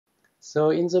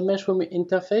So in the Meshroom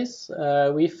interface,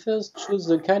 we first choose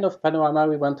the kind of panorama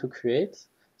we want to create.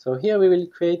 So here we will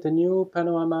create a new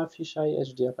Panorama fisheye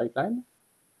HDR pipeline.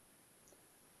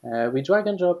 We drag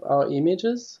and drop our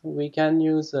images. We can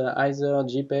use either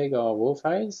JPEG or RAW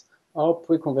files, or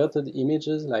pre-converted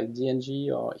images like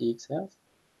DNG or EXR.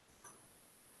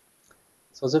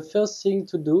 So the first thing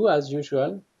to do, as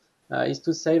usual, is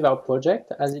to save our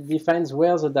project, as it defines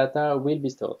where the data will be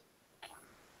stored.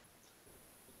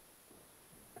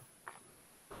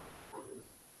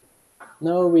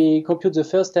 Now we compute the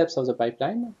first steps of the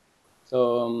pipeline.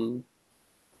 So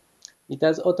it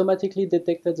has automatically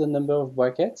detected the number of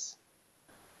brackets,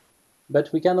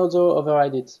 but we can also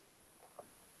override it.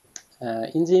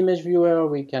 In the image viewer,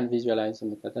 we can visualize the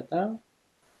metadata.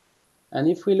 And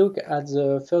if we look at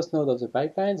the first node of the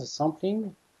pipeline, the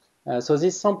sampling, so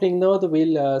this sampling node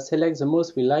will select the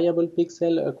most reliable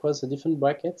pixel across the different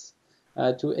brackets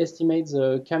to estimate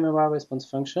the camera response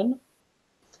function.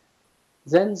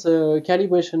 Then the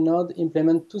calibration node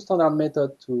implements two standard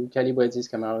methods to calibrate this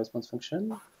camera response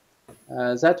function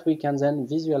that we can then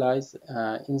visualize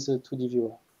in the 2D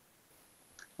viewer.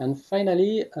 And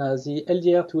finally, the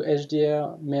LDR to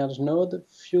HDR merge node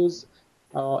fuse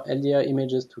our LDR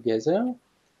images together.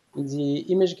 In the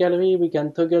image gallery, we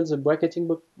can toggle the bracketing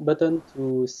button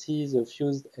to see the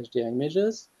fused HDR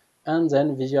images and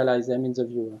then visualize them in the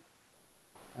viewer.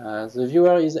 The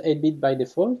viewer is 8-bit by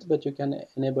default, but you can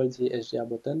enable the HDR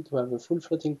button to have a full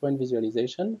floating point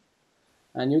visualization.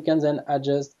 And you can then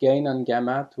adjust gain and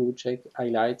gamma to check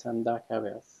highlights and dark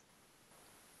areas.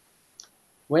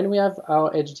 When we have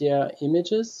our HDR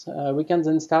images, we can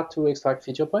then start to extract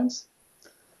feature points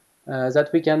that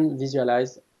we can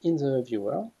visualize in the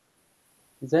viewer.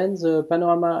 Then the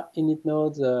Panorama init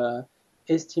node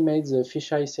estimates the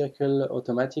fisheye circle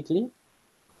automatically,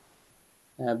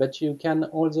 but you can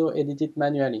also edit it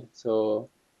manually. So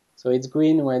it's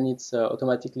green when it's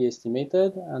automatically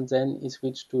estimated, and then it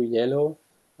switches to yellow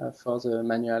for the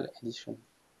manual edition.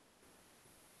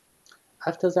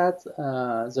 After that,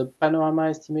 the Panorama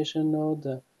estimation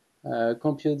node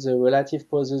computes the relative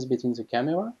poses between the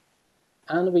camera,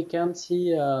 and we can see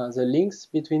the links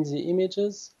between the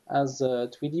images as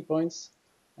 3D points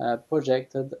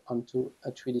projected onto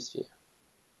a 3D sphere.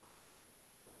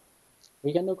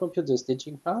 We can now compute the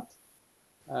stitching part.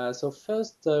 So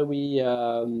first, we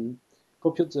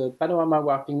compute the Panorama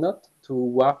warping node to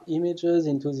warp images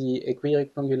into the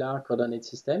equirectangular coordinate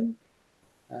system.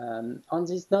 On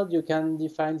this node, you can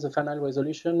define the final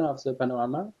resolution of the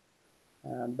panorama.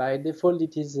 By default,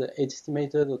 it is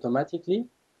estimated automatically,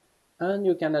 and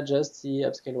you can adjust the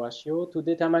upscale ratio to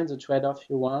determine the trade-off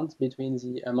you want between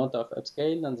the amount of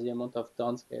upscale and the amount of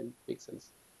downscale pixels.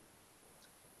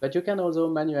 But you can also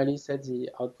manually set the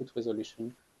output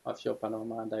resolution of your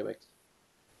panorama directly.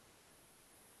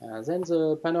 Then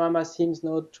the Panorama Themes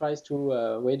node tries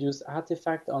to reduce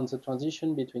artifact on the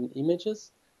transition between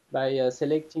images by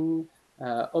selecting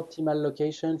optimal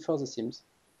location for the themes.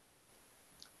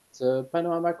 The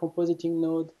Panorama Compositing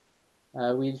node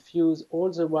will fuse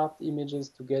all the warped images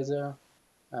together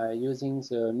using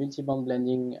the multiband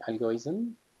blending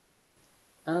algorithm.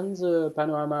 And the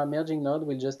Panorama Merging node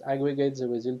will just aggregate the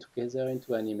result together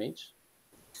into an image.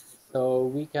 So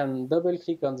we can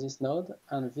double-click on this node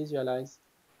and visualize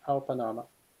our panorama.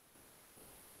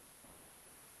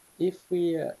 If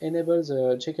we enable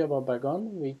the checkerboard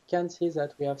background, we can see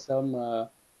that we have some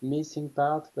missing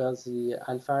part where the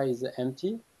alpha is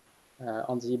empty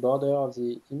on the border of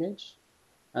the image.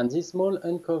 And these small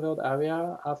uncovered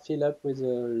areas are filled up with the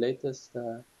latest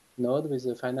node, with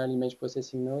the final image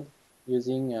processing node,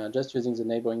 just using the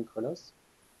neighboring colors.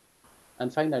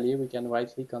 And finally, we can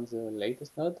right-click on the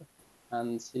latest node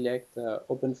and select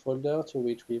Open Folder to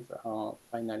retrieve our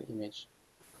final image.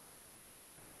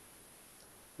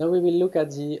 Now we will look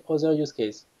at the other use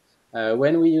case.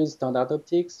 When we use standard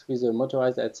optics with a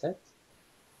motorized headset,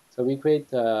 so we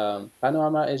create a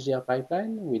Panorama HDR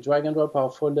pipeline, we drag and drop our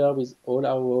folder with all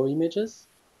our raw images,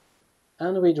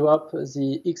 and we drop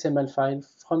the XML file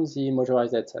from the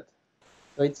motorized headset.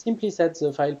 So it simply sets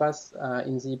the file path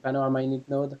in the Panorama init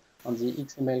node on the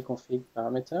XML config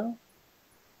parameter.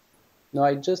 Now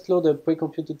I just load a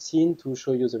pre-computed scene to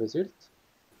show you the result.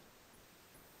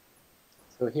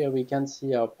 So here we can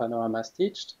see our panorama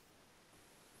stitched.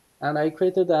 And I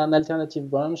created an alternative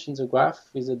branch in the graph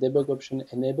with the debug option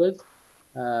enabled.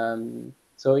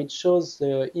 So it shows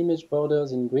the image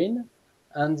borders in green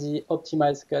and the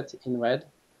optimized cut in red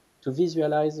to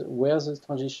visualize where the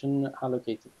transitions are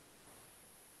located.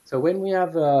 So when we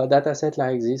have a data set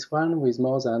like this one with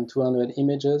more than 200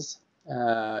 images,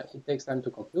 it takes time to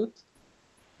compute.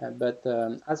 But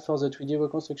as for the 3D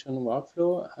reconstruction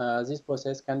workflow, this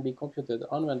process can be computed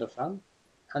on render farm,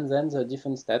 and then the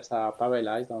different steps are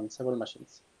parallelized on several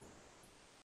machines.